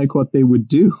seem like what they would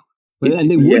do. And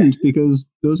they wouldn't, because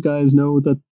those guys know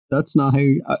that That's not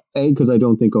how. A, because I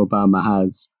don't think Obama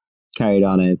has carried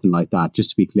on anything like that.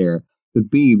 Just to be clear,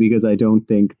 but B, because I don't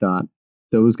think that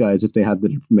those guys, if they had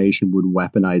that information, would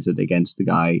weaponize it against the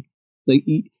guy. Like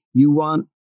you want,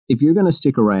 if you're going to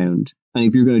stick around and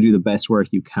if you're going to do the best work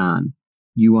you can,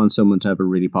 you want someone to have a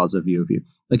really positive view of you.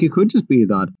 Like it could just be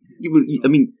that. I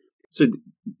mean, so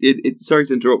sorry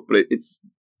to interrupt, but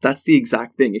that's the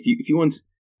exact thing. If you want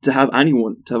to have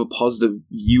anyone to have a positive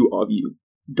view of you,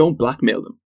 don't blackmail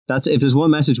them. That's if there's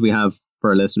one message we have for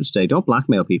our listeners today: don't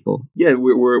blackmail people. Yeah,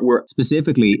 we're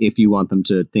specifically if you want them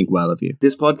to think well of you.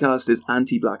 This podcast is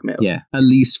anti-blackmail. Yeah, at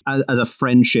least as a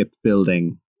friendship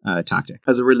building tactic,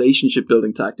 as a relationship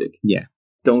building tactic. Yeah,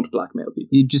 don't blackmail people.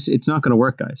 It's not going to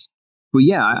work, guys. But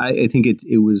yeah, I think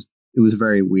it was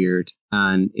very weird,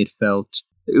 and it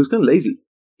was kind of lazy.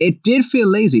 It did feel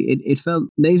lazy. It felt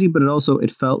lazy, but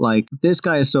it felt like this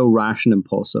guy is so rash and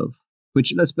impulsive.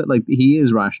 Which let's bet like he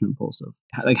is rash and impulsive.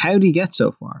 Like how did he get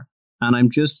so far? And I'm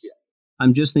just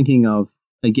thinking of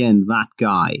again that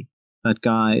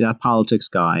politics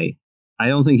guy. I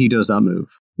don't think he does that move.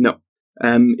 No.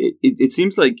 It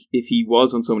seems like if he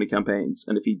was on so many campaigns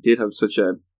and if he did have such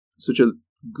a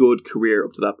good career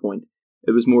up to that point,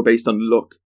 it was more based on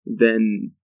luck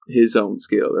than his own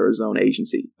skill or his own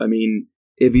agency. I mean,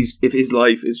 if his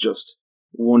life is just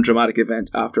one dramatic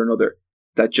event after another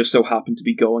that just so happened to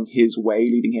be going his way,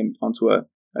 leading him onto a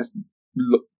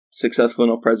successful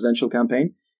enough presidential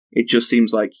campaign, it just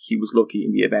seems like he was lucky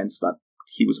in the events that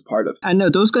he was a part of. And no,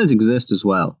 those guys exist as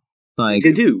well. Like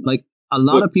they do. Like a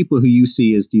lot of people who you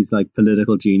see as these like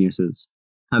political geniuses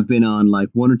have been on like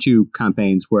one or two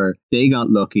campaigns where they got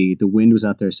lucky, the wind was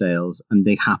at their sails, and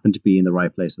they happened to be in the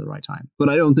right place at the right time. But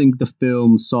I don't think the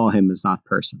film saw him as that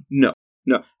person.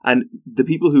 No, and the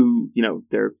people who,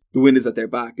 the wind is at their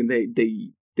back and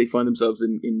they find themselves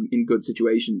in good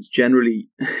situations, generally,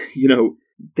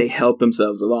 they help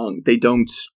themselves along. They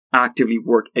don't actively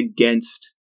work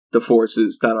against the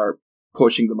forces that are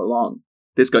pushing them along.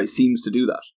 This guy seems to do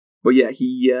that. But yeah,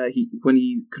 he when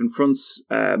he confronts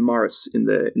Morris in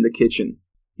the kitchen,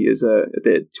 he is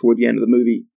toward the end of the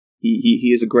movie,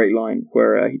 he has a great line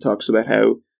where he talks about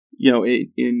how,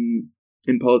 in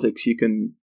politics you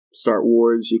can start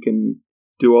wars, you can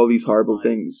do all these horrible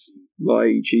things,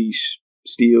 lie, cheat,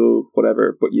 steal,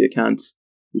 whatever, but you can't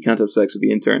have sex with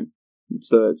the intern. It's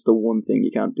the one thing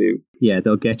you can't do. Yeah,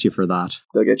 they'll get you for that.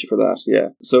 Yeah.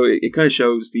 So it kind of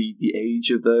shows the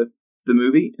age of the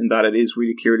movie, in that it is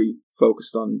really clearly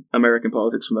focused on American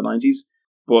politics from the 90s.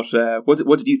 But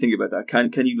what did you think about that?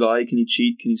 Can you lie? Can you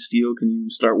cheat? Can you steal? Can you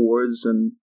start wars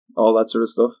and all that sort of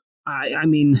stuff? I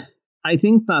mean, I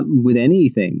think that with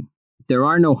anything, there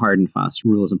are no hard and fast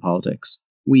rules in politics.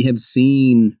 We have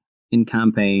seen in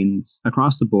campaigns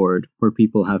across the board where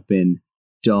people have been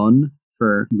done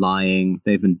for lying,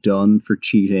 they've been done for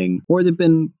cheating, or they've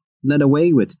been let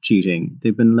away with cheating,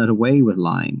 they've been let away with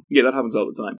lying. Yeah, that happens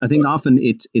all the time. I think often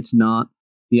it's not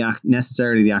the act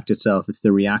necessarily the act itself, it's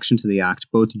the reaction to the act,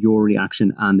 both your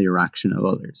reaction and the reaction of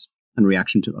others, and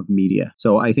reaction of media.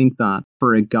 So I think that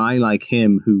for a guy like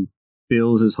him who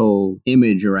builds his whole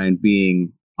image around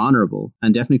being honorable,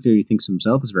 and definitely clearly thinks of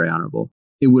himself as very honorable,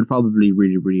 it would probably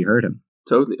really, really hurt him.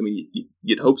 Totally. I mean,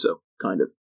 you'd hope so, kind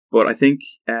of. But I think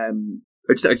I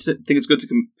just think it's good to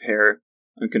compare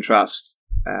and contrast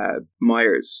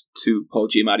Myers to Paul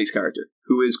Giamatti's character,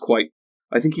 who is quite.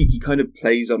 I think he kind of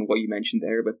plays on what you mentioned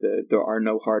there, but there are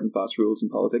no hard and fast rules in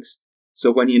politics.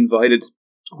 So when he invited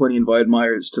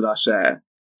Myers to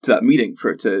that meeting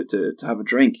to have a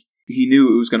drink, he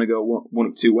knew it was going to go one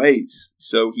of two ways.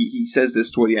 So he says this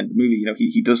toward the end of the movie.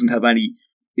 He doesn't have any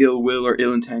ill will or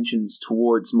ill intentions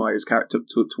towards Myers' character,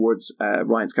 towards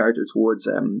Ryan's character, towards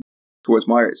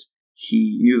Myers.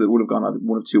 He knew that it would have gone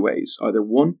one of two ways. Either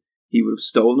one, he would have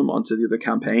stolen him onto the other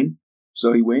campaign,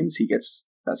 so he wins. He gets,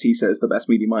 as he says, the best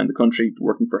media mind in the country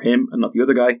working for him and not the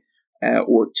other guy.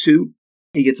 Or two,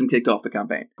 he gets him kicked off the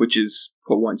campaign, which is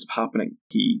what winds up happening.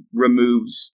 He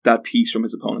removes that piece from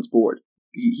his opponent's board.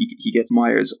 He gets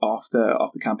Myers off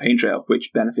the campaign trail,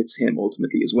 which benefits him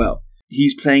ultimately as well.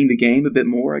 He's playing the game a bit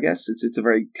more, I guess. It's a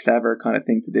very clever kind of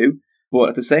thing to do. But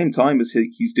at the same time as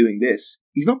he's doing this,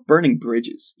 he's not burning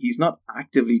bridges. He's not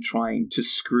actively trying to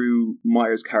screw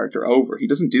Myers' character over. He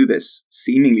doesn't do this,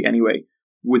 seemingly anyway,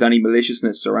 with any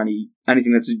maliciousness or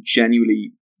anything that's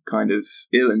genuinely kind of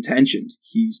ill-intentioned.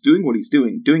 He's doing what he's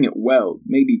doing it well,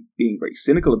 maybe being very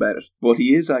cynical about it, but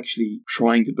he is actually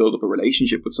trying to build up a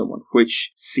relationship with someone,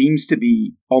 which seems to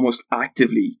be almost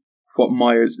actively what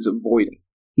Myers is avoiding.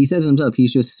 He says himself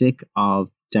he's just sick of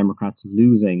Democrats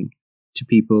losing to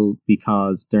people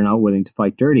because they're not willing to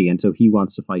fight dirty, and so he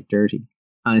wants to fight dirty.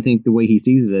 And I think the way he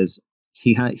sees it is,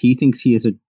 he thinks he has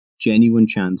a genuine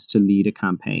chance to lead a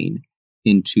campaign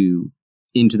into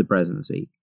the presidency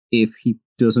if he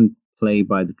doesn't play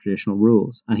by the traditional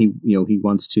rules, and he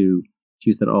wants to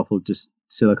use that awful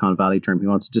Silicon Valley term. He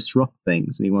wants to disrupt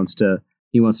things, and he wants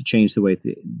to change the way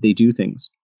they do things.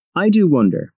 I do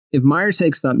wonder if Myers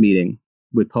takes that meeting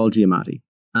with Paul Giamatti,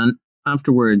 and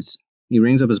afterwards he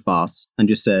rings up his boss and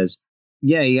just says,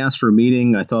 "Yeah, he asked for a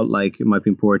meeting. I thought like it might be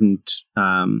important."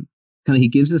 He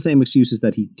gives the same excuses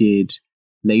that he did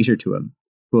later to him,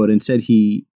 but instead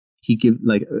he give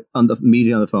like on the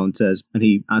meeting on the phone says, and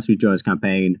he asked me to join his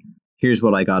campaign. Here's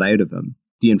what I got out of him: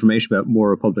 the information about more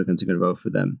Republicans are going to vote for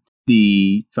them,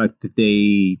 the fact that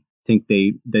they think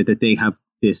that they have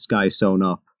this guy sewn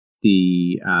up,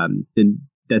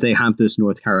 that they have this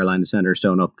North Carolina senator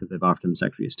sewn up because they've offered him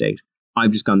Secretary of State.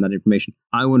 I've just gotten that information.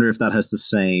 I wonder if that has the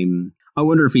same. I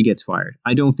wonder if he gets fired.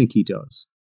 I don't think he does.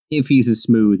 If he's as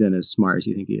smooth and as smart as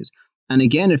you think he is. And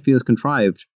again, it feels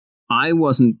contrived. I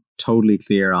wasn't totally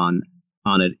clear on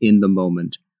it in the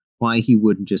moment why he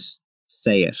wouldn't just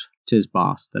say it to his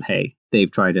boss that, hey,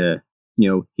 they've tried to,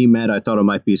 he met, I thought it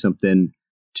might be something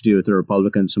to do with the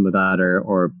Republicans, some of that,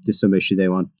 or just some issue they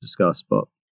want to discuss. But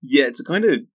yeah, it's a kind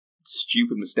of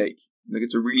stupid mistake. Like,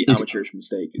 it's a really amateurish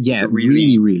mistake. It's a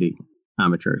really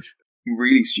amateurish.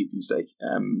 Really stupid mistake.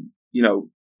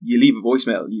 You leave a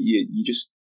voicemail, you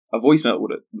just, a voicemail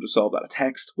would have solved that. A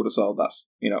text would have solved that.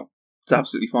 It's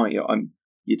absolutely fine.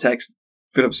 You text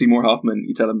Philip Seymour Hoffman,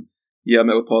 you tell him, yeah, I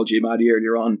met with Paul Giamatti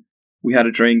earlier on. We had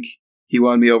a drink. He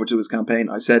wanted me over to his campaign.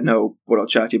 I said no, but I'll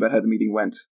chat to you about how the meeting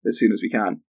went as soon as we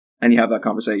can. And you have that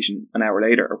conversation an hour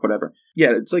later or whatever. Yeah,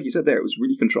 it's like you said there, it was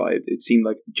really contrived. It seemed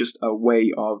like just a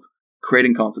way of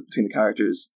creating conflict between the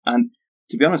characters. And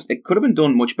to be honest, it could have been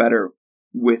done much better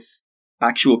with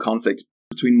actual conflict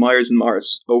between Myers and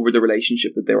Morris over the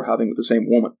relationship that they were having with the same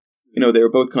woman. They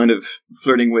were both kind of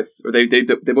flirting with, or they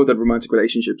both had romantic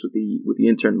relationships with the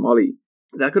intern Molly.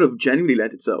 That could have genuinely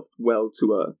lent itself well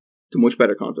to much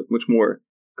better conflict, much more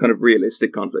kind of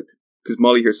realistic conflict. Because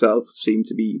Molly herself seemed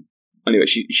to be, anyway,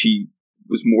 she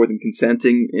was more than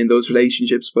consenting in those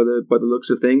relationships by the looks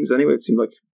of things. Anyway, it seemed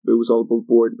like it was all above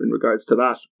board in regards to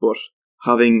that. But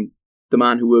having the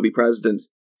man who will be president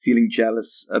feeling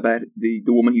jealous about the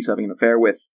woman he's having an affair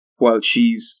with, while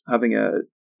she's having a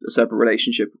separate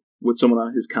relationship with someone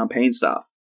on his campaign staff,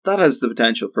 that has the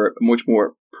potential for a much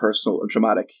more personal and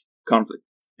dramatic conflict.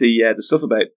 The stuff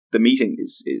about the meeting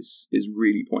is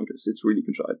really pointless. It's really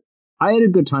contrived. I had a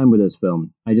good time with this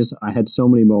film. I had so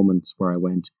many moments where I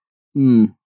went,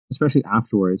 especially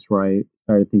afterwards, where I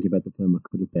started thinking about the film it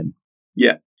could have been.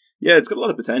 Yeah, it's got a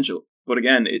lot of potential, but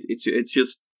again,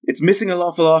 it's missing an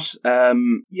awful lot.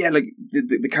 Like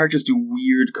the characters do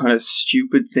weird, kind of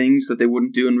stupid things that they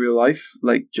wouldn't do in real life,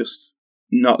 like just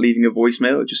not leaving a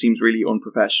voicemail. It just seems really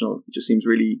unprofessional. It just seems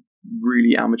really,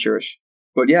 really amateurish.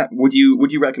 But yeah, would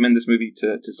you recommend this movie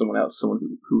to someone else, someone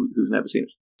who's never seen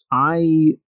it?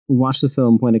 I watched the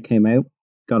film when it came out,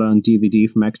 got it on DVD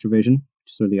from Extravision,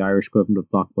 sort of the Irish equivalent of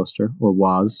Blockbuster, or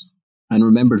was, and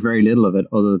remembered very little of it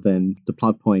other than the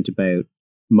plot point about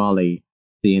Molly,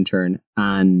 the intern,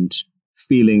 and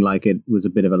feeling like it was a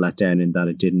bit of a letdown in that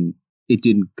it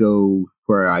didn't go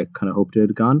where I kind of hoped it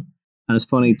had gone. And it's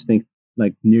funny to think,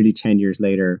 like, nearly 10 years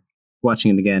later,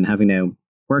 watching it again, having now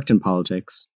worked in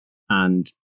politics and,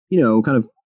 kind of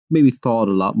maybe thought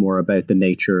a lot more about the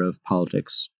nature of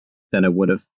politics than I would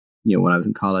have, when I was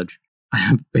in college. I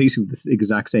have basically the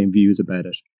exact same views about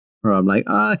it, where I'm like,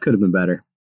 it could have been better.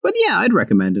 But yeah, I'd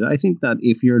recommend it. I think that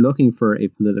if you're looking for a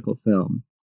political film,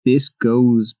 this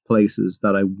goes places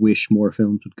that I wish more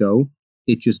films would go.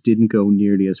 It just didn't go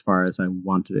nearly as far as I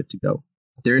wanted it to go.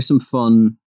 There is some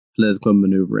fun political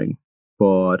maneuvering,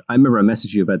 but I remember I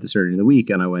messaged you about this earlier in the week,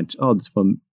 and I went, "Oh, this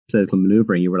fun political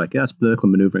maneuvering." You were like, "Yeah, that's political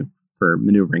maneuvering for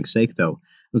maneuvering's sake, though."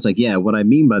 I was like, "Yeah, what I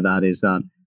mean by that is that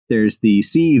there's the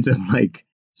seeds of like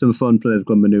some fun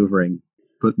political maneuvering,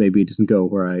 but maybe it doesn't go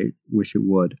where I wish it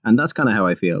would." And that's kind of how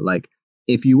I feel. Like,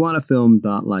 if you want a film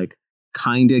that like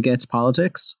kind of gets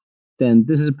politics, then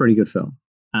this is a pretty good film.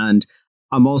 And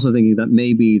I'm also thinking that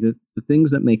maybe the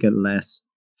things that make it less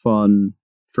fun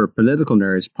for political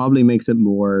nerds probably makes it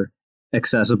more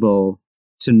accessible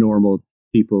to normal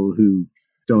people who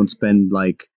don't spend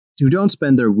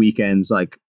their weekends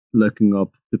like looking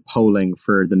up the polling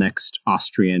for the next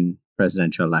Austrian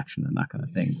presidential election and that kind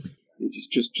of thing.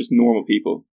 Just normal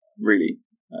people, really.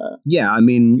 Yeah, I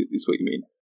mean, is what you mean.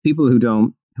 People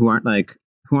who aren't like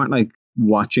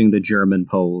watching the German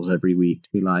polls every week to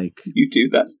be like, you do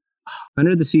that. When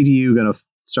are the CDU going to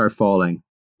start falling?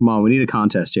 Come on, we need a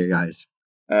contest here, guys.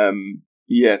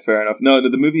 Yeah, fair enough. No,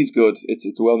 the movie's good. It's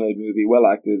a well-made movie, well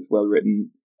acted, well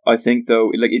written. I think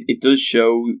though, like it does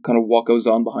show kind of what goes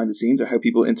on behind the scenes or how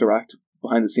people interact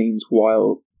behind the scenes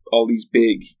while all these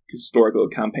big historical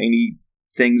campaigny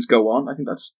things go on. I think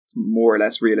that's more or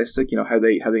less realistic. How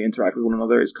they interact with one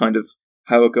another is kind of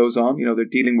how it goes on. They're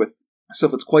dealing with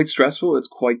stuff that's quite stressful. It's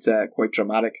quite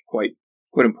dramatic, quite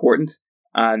important,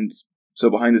 and so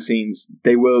behind the scenes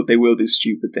they will do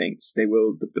stupid things.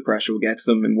 The pressure will get to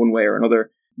them in one way or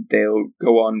another. They'll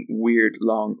go on weird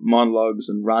long monologues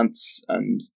and rants,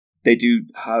 and they do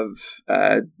have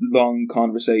long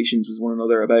conversations with one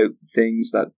another about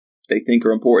things that they think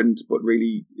are important, but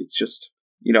really it's just,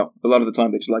 a lot of the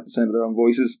time they just like the sound of their own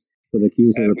voices. They'll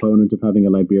accuse their opponent of having a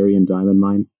Liberian diamond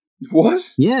mine. What?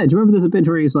 Yeah, do you remember there's a bit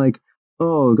where he's like,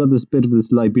 oh, got this bit of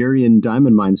this Liberian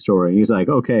diamond mine story. And he's like,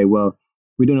 okay, well,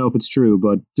 we don't know if it's true,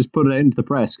 but just put it out into the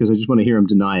press because I just want to hear him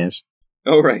deny it.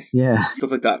 Oh, right. Yeah.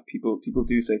 Stuff like that. People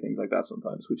do say things like that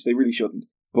sometimes, which they really shouldn't.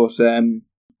 But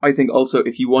I think also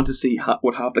if you want to see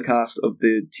what half the cast of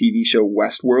the TV show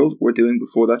Westworld were doing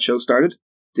before that show started,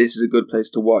 this is a good place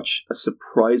to watch a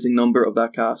surprising number of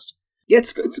that cast. Yeah,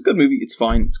 it's a good movie. It's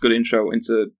fine. It's a good intro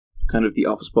into kind of the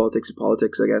office politics of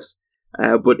politics, I guess.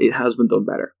 But it has been done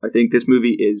better. I think this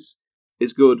movie is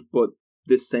good, but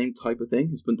this same type of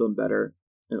thing has been done better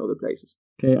in other places.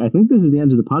 Okay, I think this is the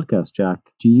end of the podcast, Jack.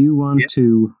 Do you want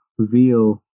to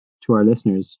reveal to our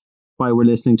listeners why we're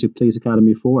listening to Police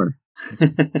Academy 4?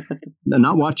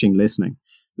 Not watching, listening.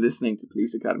 Listening to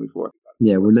Police Academy 4.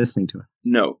 Yeah, we're listening to it.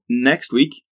 No, next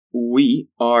week we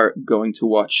are going to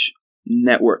watch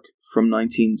Network from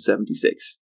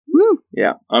 1976. Woo!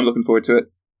 Yeah, I'm looking forward to it.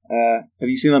 Have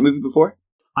you seen that movie before?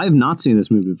 I have not seen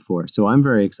this movie before, so I'm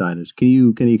very excited. Can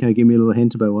you kind of give me a little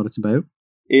hint about what it's about?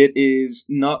 It is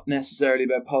not necessarily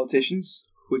about politicians,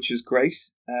 which is great.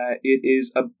 It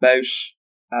is about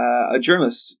a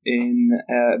journalist in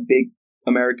a big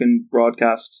American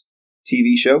broadcast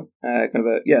TV show, kind of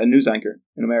a news anchor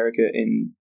in America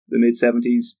in the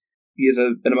mid-70s. He has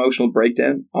an emotional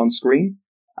breakdown on screen,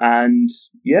 and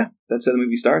yeah, that's how the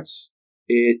movie starts.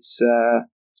 It's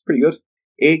pretty good.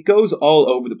 It goes all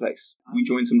over the place. We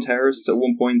join some terrorists at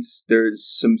one point. There's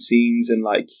some scenes in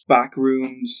like back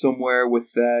rooms somewhere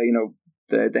with the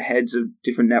heads of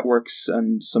different networks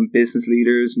and some business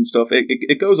leaders and stuff.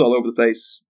 It goes all over the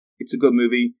place. It's a good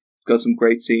movie. It's got some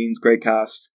great scenes, great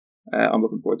cast. I'm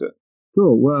looking forward to it.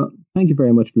 Cool. Well, thank you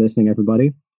very much for listening,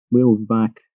 everybody. We'll be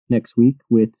back next week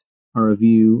with our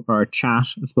review, our chat,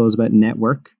 I suppose, about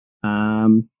Network.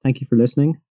 Thank you for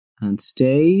listening, and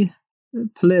stay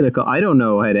political. I don't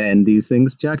know how to end these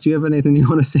things. Jack, do you have anything you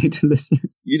want to say to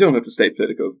listeners? You don't have to stay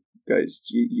political, guys.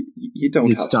 You don't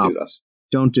have to do that.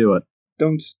 Don't do it.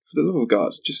 Don't, for the love of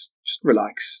God, just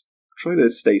relax. Try to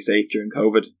stay safe during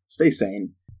COVID. Stay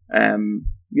sane. And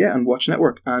watch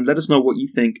Network. And let us know what you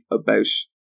think about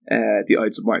the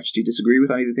Ides of March. Do you disagree with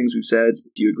any of the things we've said?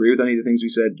 Do you agree with any of the things we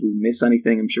said? Did we miss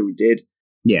anything? I'm sure we did.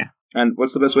 Yeah. And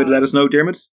what's the best way to let us know,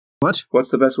 Dermot? What?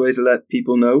 What's the best way to let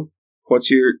people know?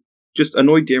 Just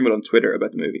annoy Dermot on Twitter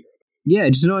about the movie. Yeah,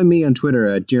 just annoy me on Twitter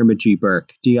at Dermot G.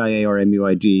 Burke,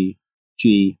 DIARMUIG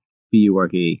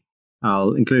GBURKE.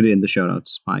 I'll include it in the show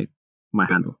notes, my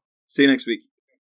handle. See you next week.